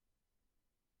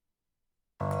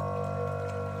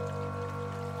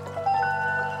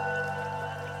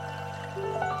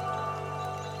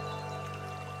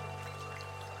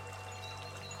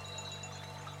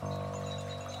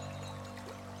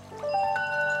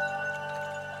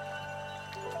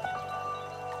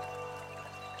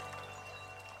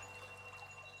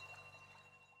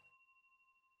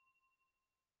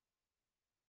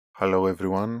Hello,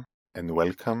 everyone, and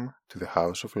welcome to the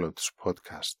House of Lotus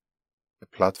podcast, a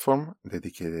platform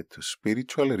dedicated to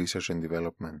spiritual research and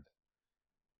development.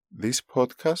 This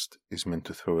podcast is meant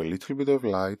to throw a little bit of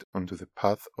light onto the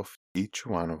path of each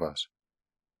one of us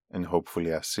and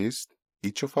hopefully assist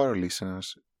each of our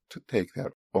listeners to take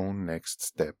their own next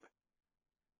step.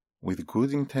 With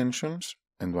good intentions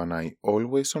and one eye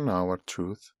always on our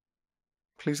truth,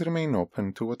 please remain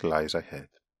open to what lies ahead.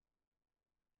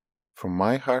 From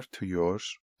my heart to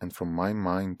yours, and from my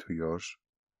mind to yours,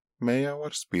 may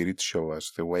our spirit show us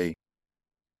the way.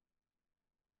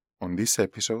 On this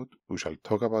episode, we shall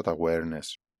talk about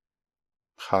awareness,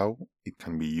 how it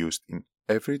can be used in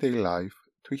everyday life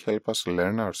to help us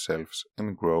learn ourselves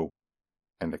and grow,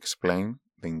 and explain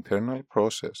the internal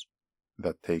process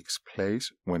that takes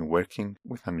place when working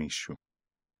with an issue.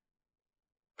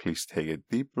 Please take a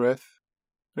deep breath,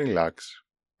 relax,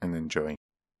 and enjoy.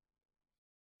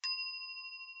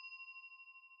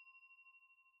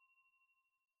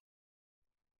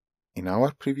 In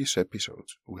our previous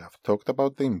episodes, we have talked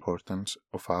about the importance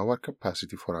of our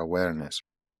capacity for awareness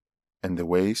and the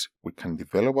ways we can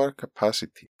develop our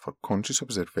capacity for conscious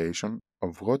observation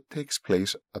of what takes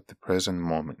place at the present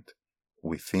moment,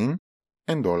 within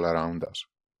and all around us.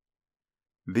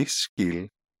 This skill,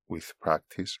 with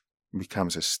practice,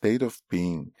 becomes a state of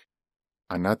being,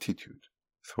 an attitude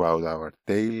throughout our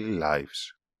daily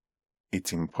lives.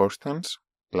 Its importance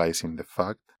lies in the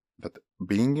fact that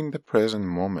being in the present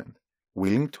moment,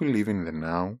 willing to live in the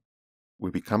now, we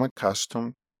become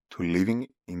accustomed to living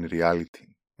in reality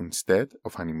instead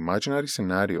of an imaginary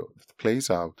scenario that plays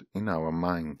out in our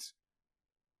minds.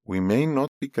 We may not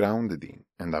be grounded in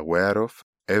and aware of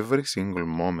every single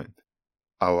moment.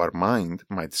 Our mind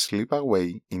might slip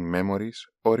away in memories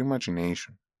or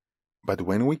imagination, but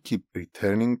when we keep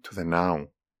returning to the now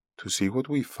to see what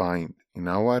we find in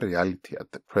our reality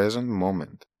at the present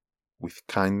moment with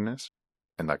kindness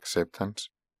and acceptance,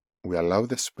 we allow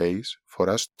the space for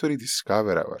us to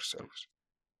rediscover ourselves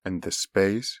and the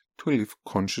space to live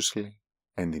consciously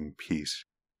and in peace.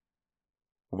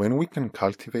 When we can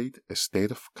cultivate a state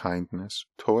of kindness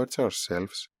towards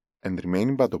ourselves and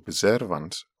remain but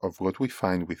observants of what we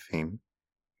find within,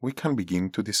 we can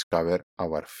begin to discover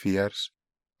our fears,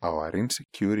 our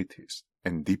insecurities,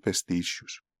 and deepest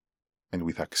issues, and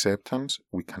with acceptance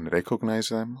we can recognize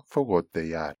them for what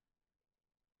they are,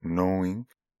 knowing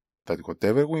that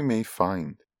whatever we may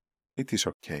find, it is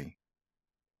okay.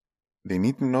 They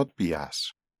need not be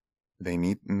us. They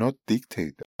need not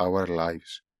dictate our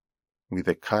lives. With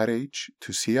the courage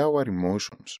to see our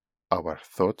emotions, our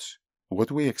thoughts,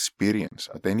 what we experience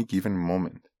at any given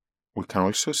moment, we can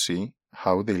also see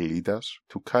how they lead us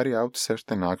to carry out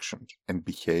certain actions and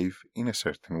behave in a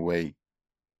certain way.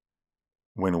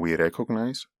 When we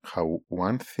recognize how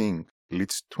one thing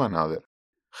leads to another,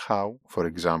 how, for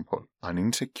example, an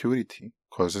insecurity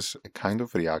causes a kind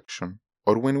of reaction,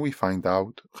 or when we find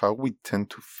out how we tend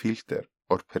to filter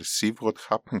or perceive what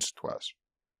happens to us,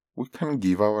 we can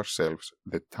give ourselves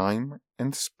the time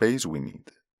and space we need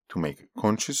to make a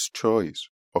conscious choice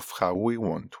of how we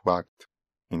want to act,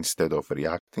 instead of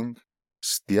reacting,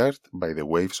 steered by the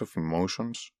waves of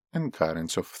emotions and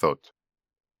currents of thought.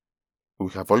 We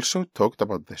have also talked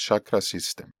about the chakra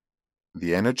system,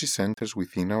 the energy centers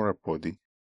within our body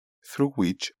through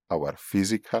which our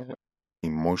physical,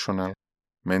 emotional,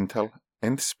 mental,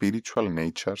 and spiritual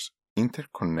natures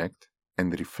interconnect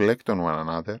and reflect on one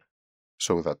another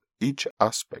so that each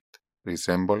aspect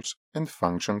resembles and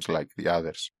functions like the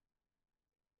others.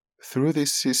 Through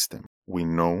this system, we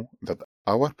know that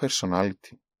our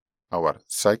personality, our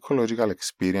psychological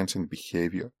experience and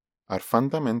behavior are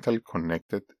fundamentally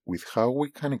connected with how we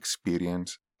can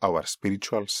experience our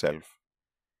spiritual self.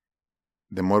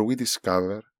 The more we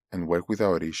discover and work with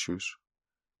our issues,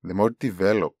 the more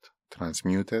developed,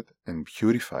 transmuted, and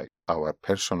purified our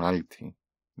personality,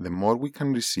 the more we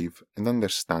can receive and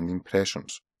understand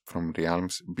impressions from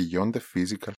realms beyond the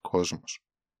physical cosmos,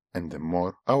 and the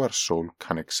more our soul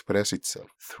can express itself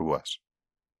through us.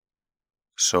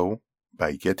 So,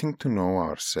 by getting to know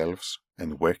ourselves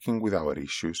and working with our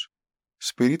issues,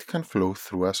 spirit can flow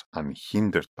through us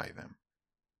unhindered by them,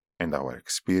 and our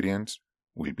experience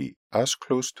will be as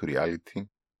close to reality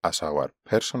as our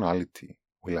personality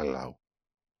will allow.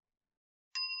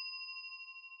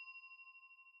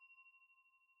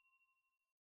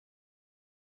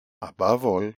 Above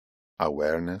all,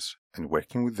 awareness and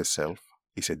working with the self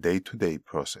is a day-to-day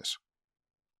process.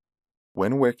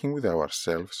 When working with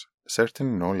ourselves,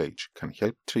 certain knowledge can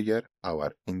help trigger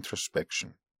our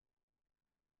introspection.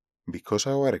 Because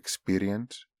our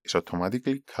experience is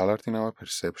automatically colored in our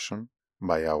perception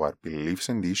by our beliefs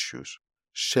and issues,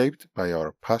 shaped by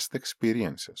our past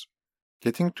experiences.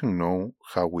 Getting to know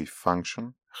how we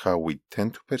function, how we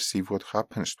tend to perceive what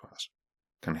happens to us,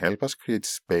 can help us create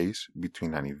space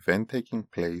between an event taking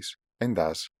place and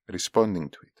us responding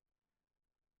to it.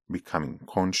 Becoming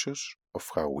conscious of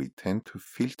how we tend to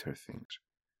filter things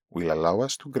will allow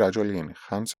us to gradually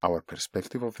enhance our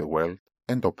perspective of the world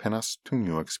and open us to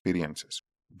new experiences,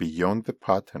 beyond the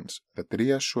patterns that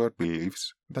reassure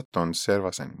beliefs that don't serve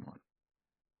us anymore.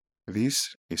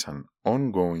 This is an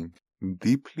ongoing,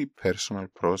 deeply personal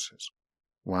process,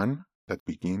 one that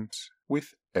begins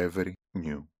with every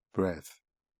new breath.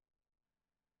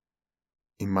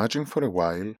 Imagine for a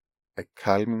while a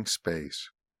calming space,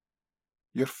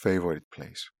 your favorite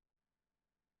place.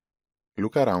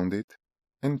 Look around it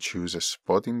and choose a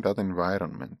spot in that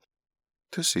environment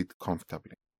to sit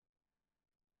comfortably.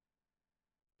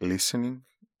 Listening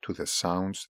to the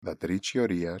sounds that reach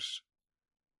your ears,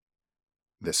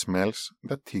 the smells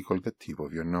that tickle the tip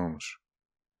of your nose.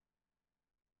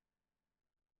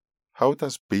 How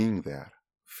does being there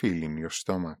feel in your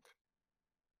stomach?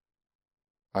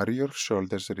 Are your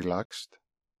shoulders relaxed?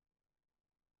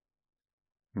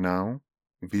 Now,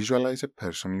 visualize a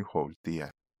person you hold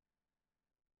dear.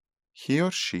 He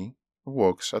or she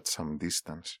walks at some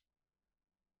distance.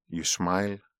 You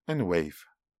smile and wave.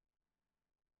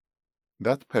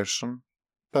 That person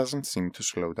doesn't seem to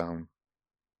slow down.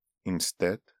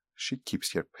 Instead, she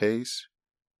keeps her pace,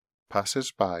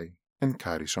 passes by, and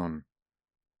carries on.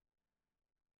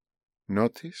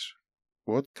 Notice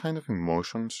what kind of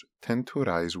emotions tend to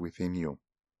rise within you.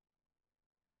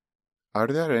 Are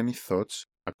there any thoughts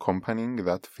accompanying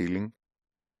that feeling?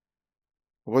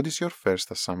 What is your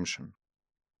first assumption?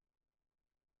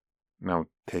 Now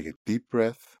take a deep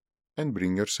breath and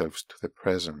bring yourselves to the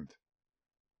present.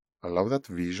 Allow that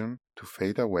vision to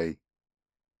fade away,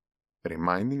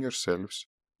 reminding yourselves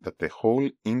that the whole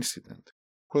incident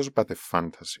was but a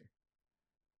fantasy.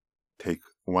 Take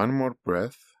one more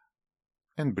breath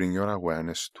and bring your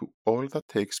awareness to all that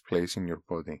takes place in your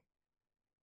body,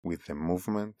 with the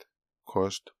movement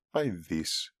caused by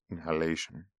this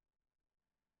inhalation.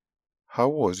 How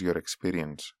was your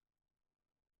experience?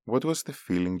 What was the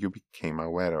feeling you became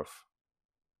aware of?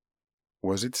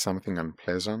 Was it something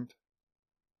unpleasant?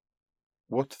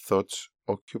 What thoughts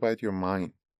occupied your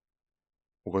mind?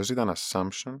 Was it an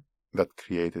assumption that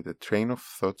created a train of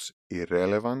thoughts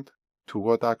irrelevant to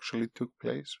what actually took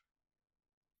place?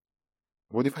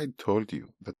 What if I told you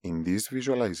that in this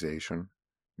visualization,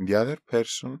 the other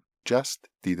person just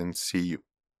didn't see you?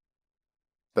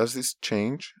 Does this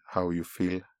change how you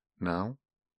feel now?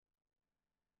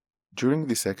 During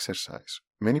this exercise,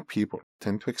 many people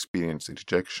tend to experience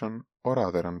rejection or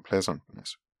other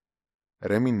unpleasantness,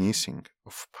 reminiscing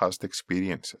of past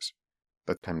experiences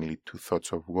that can lead to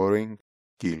thoughts of worrying,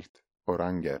 guilt, or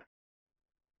anger.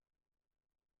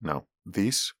 Now,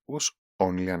 this was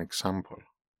only an example,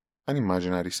 an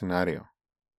imaginary scenario.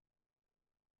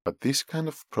 But these kind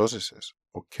of processes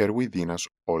occur within us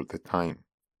all the time.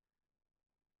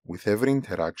 With every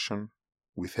interaction,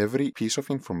 with every piece of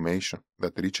information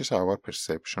that reaches our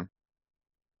perception,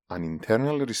 an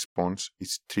internal response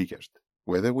is triggered,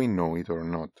 whether we know it or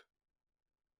not.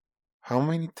 How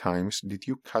many times did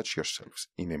you catch yourselves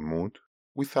in a mood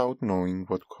without knowing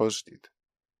what caused it?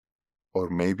 Or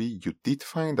maybe you did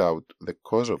find out the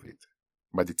cause of it,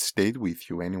 but it stayed with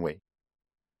you anyway.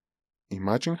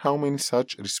 Imagine how many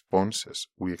such responses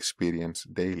we experience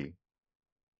daily.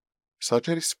 Such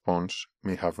a response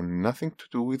may have nothing to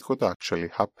do with what actually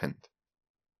happened.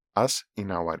 As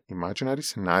in our imaginary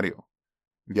scenario,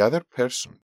 the other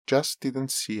person just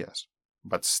didn't see us,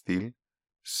 but still,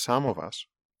 some of us,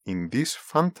 in this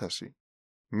fantasy,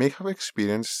 may have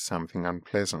experienced something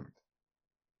unpleasant.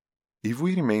 If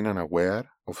we remain unaware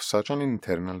of such an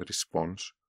internal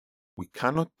response, we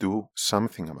cannot do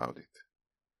something about it.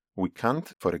 We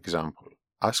can't, for example,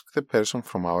 ask the person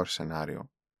from our scenario,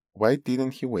 why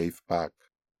didn't he wave back?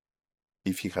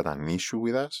 If he had an issue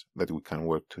with us that we can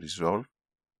work to resolve,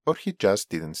 or he just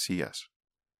didn't see us.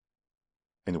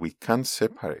 And we can't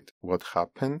separate what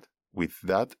happened with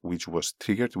that which was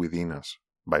triggered within us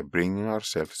by bringing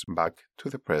ourselves back to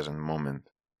the present moment.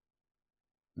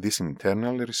 These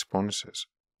internal responses,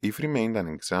 if remained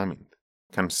unexamined,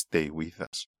 can stay with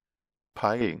us,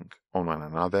 piling on one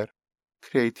another,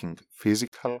 creating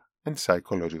physical and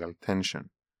psychological tension.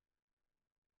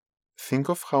 Think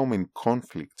of how many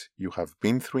conflicts you have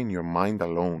been through in your mind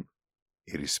alone,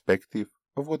 irrespective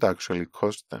of what actually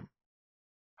caused them.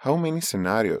 How many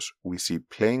scenarios we see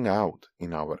playing out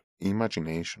in our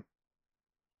imagination.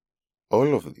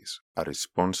 All of these are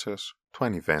responses to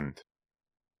an event.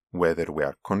 Whether we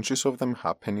are conscious of them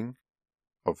happening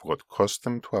of what caused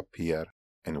them to appear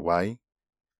and why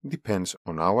depends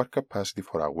on our capacity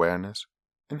for awareness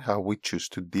and how we choose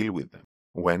to deal with them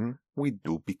when we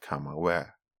do become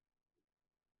aware.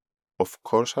 Of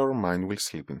course, our mind will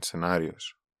slip in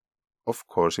scenarios. Of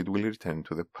course, it will return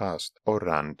to the past or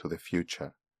run to the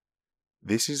future.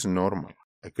 This is normal,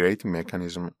 a great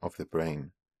mechanism of the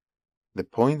brain. The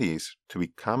point is to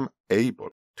become able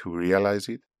to realize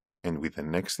it and with the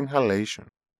next inhalation,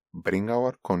 bring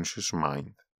our conscious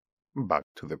mind back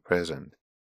to the present,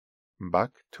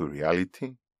 back to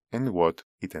reality and what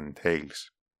it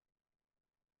entails.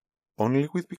 Only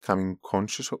with becoming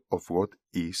conscious of what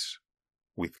is,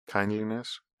 with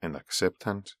kindliness and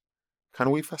acceptance,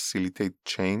 can we facilitate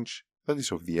change that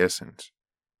is of the essence,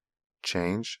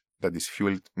 change that is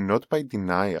fueled not by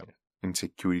denial,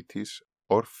 insecurities,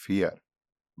 or fear,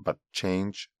 but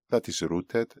change that is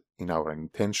rooted in our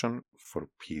intention for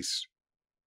peace.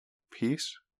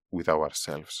 Peace with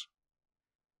ourselves.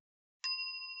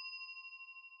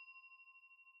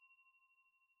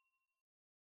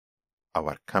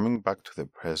 Our coming back to the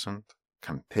present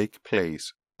can take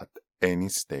place at any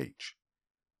stage.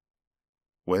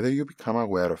 Whether you become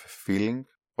aware of a feeling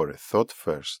or a thought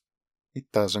first, it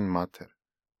doesn't matter,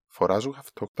 for as we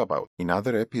have talked about in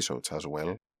other episodes as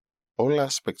well, all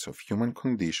aspects of human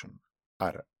condition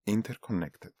are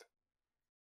interconnected.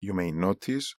 You may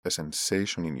notice a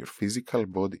sensation in your physical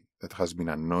body that has been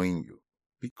annoying you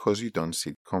because you don't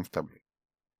sit comfortably,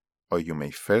 or you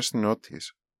may first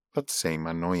notice that same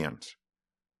annoyance.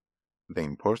 The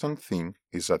important thing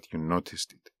is that you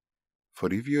noticed it,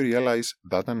 for if you realize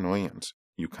that annoyance,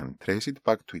 you can trace it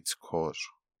back to its cause,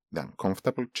 the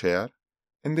uncomfortable chair,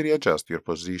 and readjust your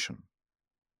position.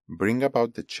 Bring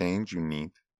about the change you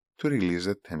need to release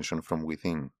the tension from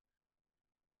within.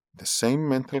 The same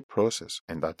mental process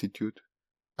and attitude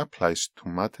applies to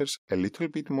matters a little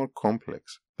bit more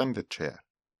complex than the chair.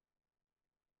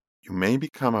 You may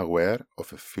become aware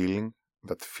of a feeling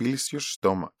that fills your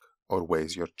stomach or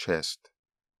weighs your chest,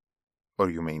 or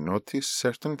you may notice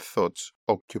certain thoughts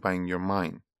occupying your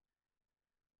mind.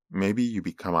 Maybe you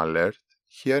become alert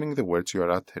hearing the words you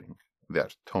are uttering, their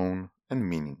tone and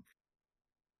meaning.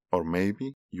 Or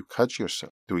maybe you catch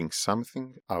yourself doing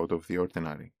something out of the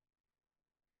ordinary.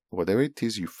 Whatever it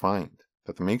is you find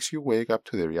that makes you wake up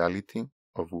to the reality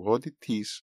of what it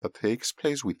is that takes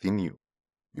place within you,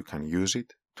 you can use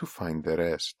it to find the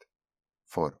rest.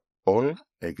 For all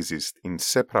exist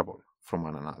inseparable from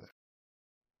one another.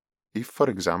 If, for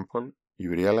example,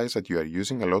 you realize that you are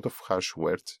using a lot of harsh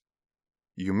words,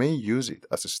 you may use it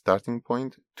as a starting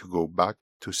point to go back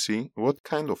to see what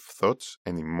kind of thoughts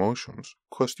and emotions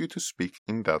caused you to speak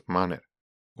in that manner,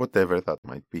 whatever that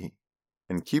might be,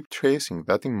 and keep tracing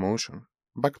that emotion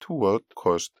back to what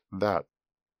caused that.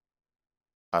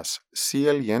 As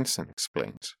C.L. Jensen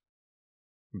explains,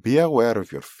 be aware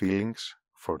of your feelings,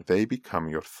 for they become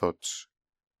your thoughts.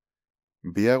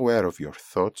 Be aware of your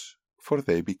thoughts, for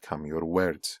they become your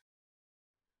words.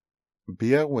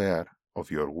 Be aware of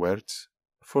your words,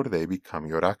 for they become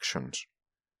your actions.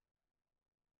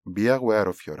 Be aware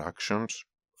of your actions,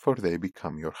 for they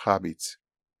become your habits.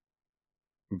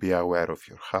 Be aware of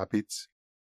your habits,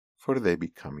 for they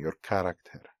become your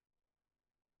character.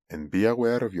 And be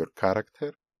aware of your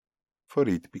character, for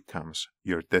it becomes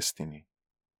your destiny.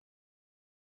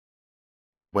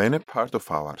 When a part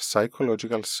of our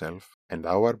psychological self and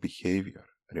our behavior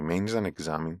remains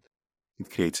unexamined, it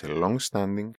creates a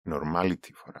long-standing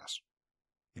normality for us.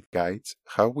 It guides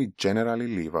how we generally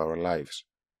live our lives,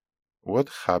 what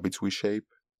habits we shape,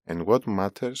 and what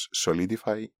matters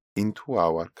solidify into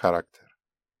our character.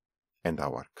 And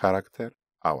our character,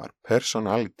 our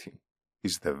personality,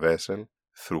 is the vessel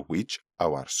through which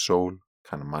our soul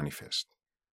can manifest.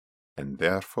 And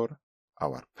therefore,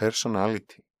 our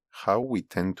personality, how we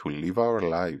tend to live our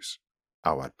lives,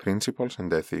 our principles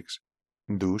and ethics,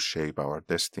 do shape our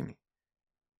destiny.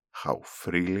 How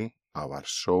freely our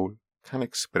soul can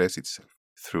express itself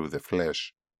through the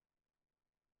flesh.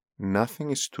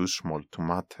 Nothing is too small to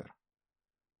matter.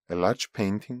 A large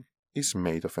painting is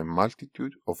made of a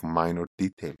multitude of minor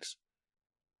details,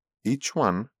 each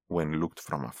one, when looked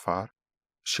from afar,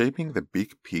 shaping the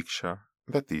big picture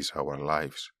that is our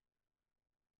lives.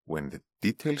 When the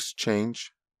details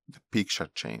change, the picture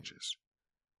changes.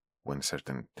 When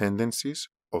certain tendencies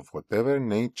of whatever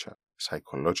nature,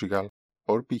 psychological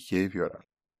or behavioral,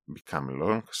 become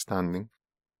long-standing,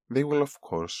 they will of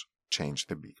course change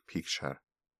the big picture.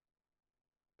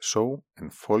 So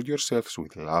enfold yourselves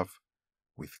with love,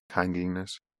 with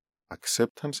kindliness,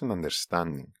 acceptance and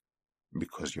understanding,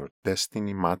 because your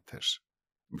destiny matters,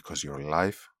 because your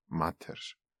life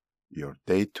matters, your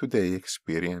day-to-day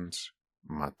experience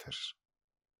matters.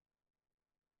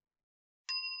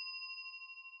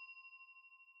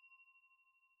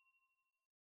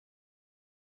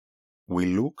 We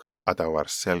look at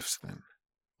ourselves then,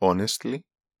 honestly,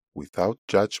 without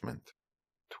judgment,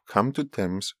 to come to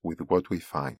terms with what we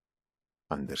find,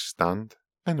 understand,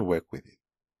 and work with it.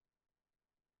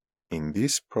 In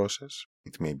this process,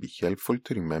 it may be helpful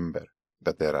to remember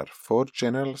that there are 4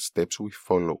 general steps we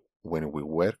follow when we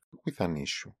work with an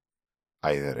issue,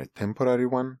 either a temporary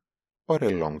one or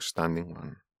a long-standing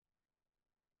one.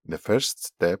 The first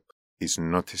step is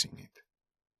noticing it,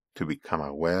 to become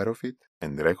aware of it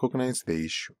and recognize the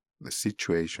issue, the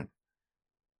situation.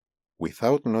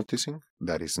 Without noticing,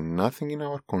 there is nothing in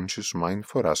our conscious mind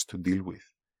for us to deal with,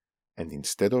 and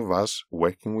instead of us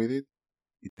working with it,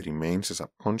 it remains a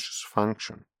subconscious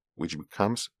function which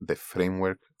becomes the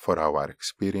framework for our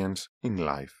experience in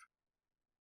life.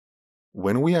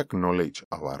 When we acknowledge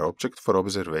our object for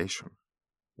observation,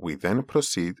 we then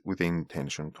proceed with the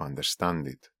intention to understand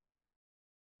it.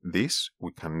 This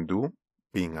we can do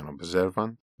being an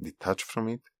observant, detached from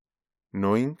it,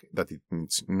 knowing that it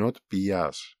needs not be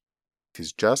us. It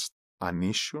is just an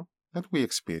issue that we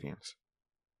experience.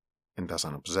 And as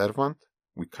an observant,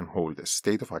 we can hold a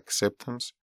state of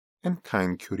acceptance and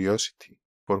kind curiosity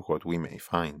for what we may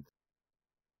find.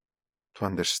 To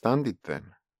understand it,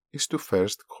 then, is to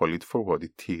first call it for what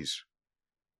it is.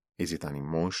 Is it an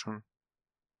emotion?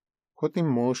 What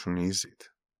emotion is it?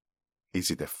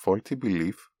 Is it a faulty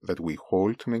belief that we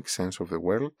hold to make sense of the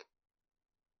world?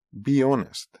 Be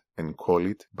honest and call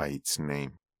it by its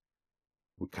name.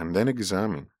 We can then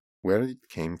examine where it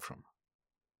came from.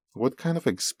 What kind of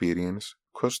experience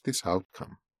caused this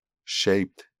outcome,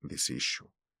 shaped this issue?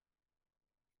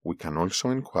 We can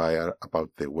also inquire about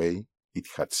the way it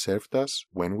had served us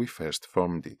when we first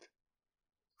formed it.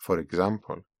 For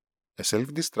example, a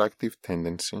self-destructive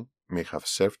tendency may have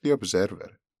served the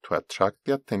observer to attract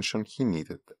the attention he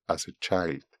needed as a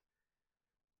child.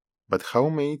 But how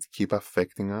may it keep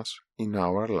affecting us in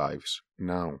our lives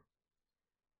now?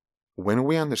 When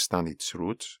we understand its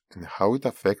roots and how it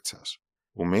affects us,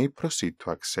 we may proceed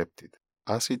to accept it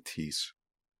as it is.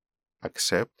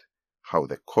 Accept how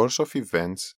the course of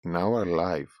events in our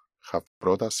life have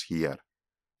brought us here,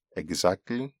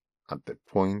 exactly at the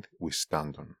point we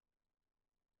stand on.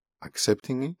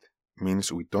 Accepting it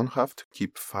means we don't have to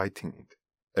keep fighting it,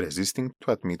 resisting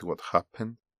to admit what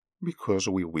happened because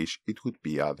we wish it would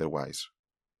be otherwise.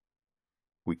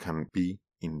 We can be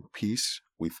in peace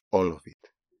with all of it,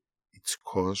 its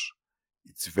cause,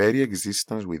 its very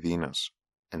existence within us,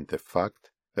 and the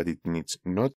fact that it needs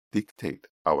not dictate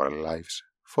our lives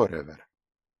forever.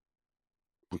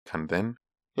 We can then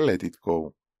let it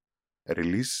go,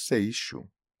 release the issue,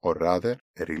 or rather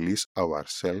release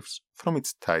ourselves from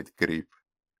its tight grip.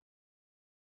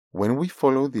 When we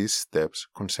follow these steps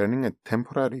concerning a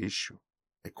temporary issue,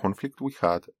 a conflict we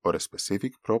had, or a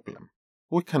specific problem,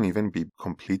 we can even be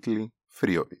completely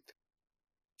free of it,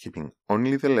 keeping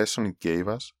only the lesson it gave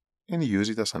us and use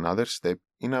it as another step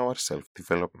in our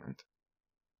self-development.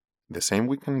 The same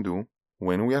we can do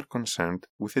when we are concerned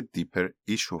with a deeper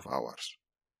issue of ours.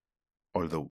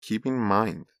 Although keep in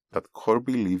mind that core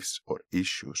beliefs or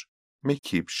issues may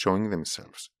keep showing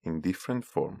themselves in different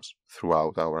forms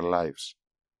throughout our lives.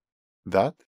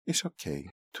 That is okay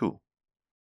too.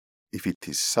 If it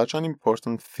is such an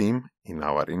important theme in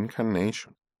our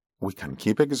incarnation, we can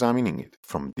keep examining it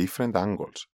from different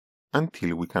angles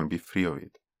until we can be free of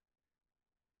it.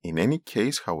 In any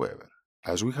case, however,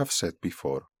 as we have said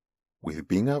before, with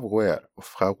being aware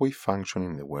of how we function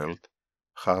in the world,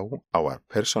 how our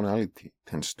personality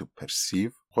tends to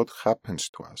perceive what happens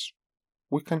to us,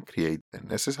 we can create the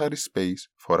necessary space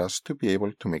for us to be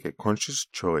able to make a conscious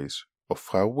choice of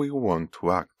how we want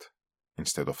to act,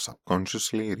 instead of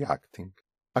subconsciously reacting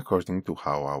according to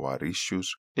how our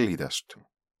issues lead us to.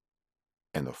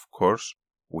 And of course,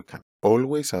 we can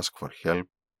always ask for help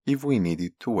if we need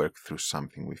it to work through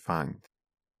something we find.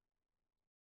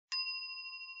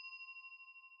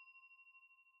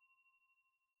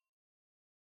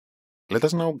 Let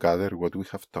us now gather what we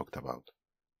have talked about.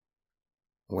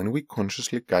 When we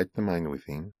consciously guide the mind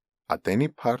within, at any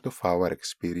part of our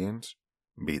experience,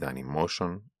 be it an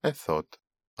emotion, a thought,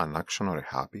 an action, or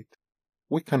a habit,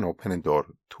 we can open a door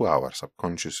to our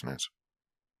subconsciousness.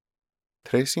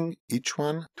 Tracing each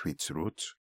one to its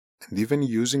roots, and even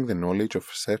using the knowledge of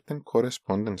certain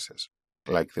correspondences,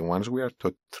 like the ones we are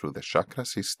taught through the chakra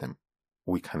system,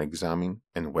 we can examine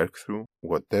and work through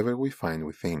whatever we find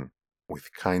within,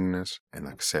 with kindness and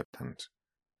acceptance,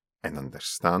 and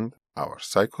understand our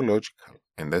psychological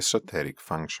and esoteric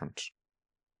functions.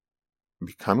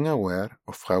 Becoming aware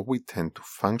of how we tend to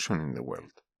function in the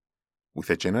world, with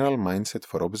a general mindset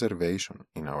for observation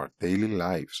in our daily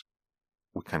lives,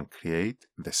 we can create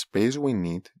the space we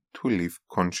need to live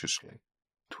consciously,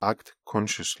 to act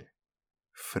consciously,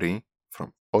 free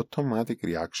from automatic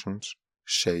reactions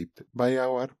shaped by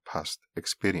our past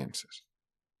experiences.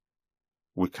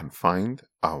 We can find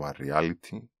our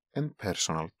reality and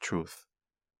personal truth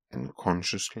and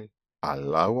consciously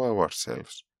allow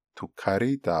ourselves to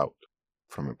carry it out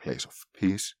from a place of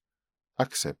peace,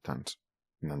 acceptance,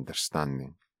 and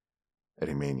understanding,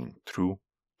 remaining true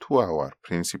to our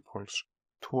principles,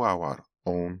 to our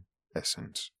own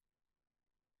essence.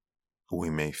 We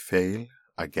may fail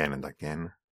again and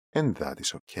again, and that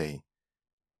is okay.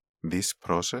 This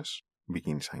process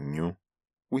begins anew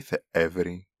with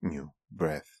every new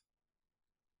breath.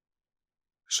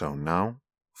 So now,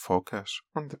 focus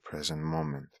on the present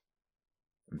moment,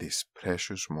 this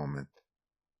precious moment.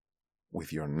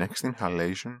 With your next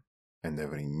inhalation and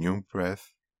every new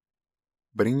breath,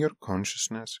 bring your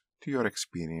consciousness to your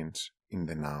experience in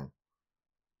the now,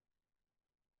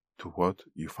 to what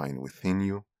you find within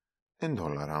you and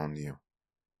all around you.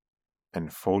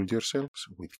 Enfold yourselves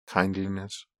with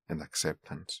kindliness and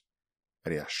acceptance,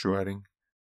 reassuring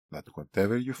that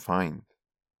whatever you find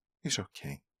is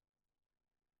okay.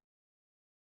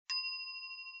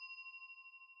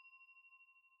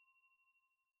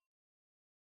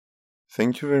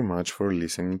 Thank you very much for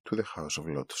listening to the House of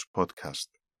Lotus podcast.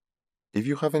 If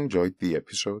you have enjoyed the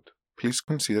episode, please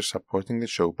consider supporting the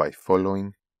show by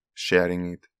following,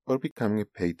 sharing it, or becoming a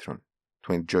patron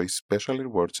to enjoy special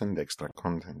rewards and extra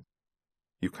content.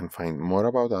 You can find more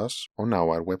about us on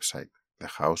our website,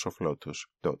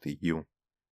 thehouseoflotus.eu.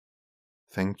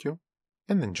 Thank you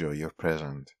and enjoy your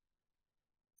present.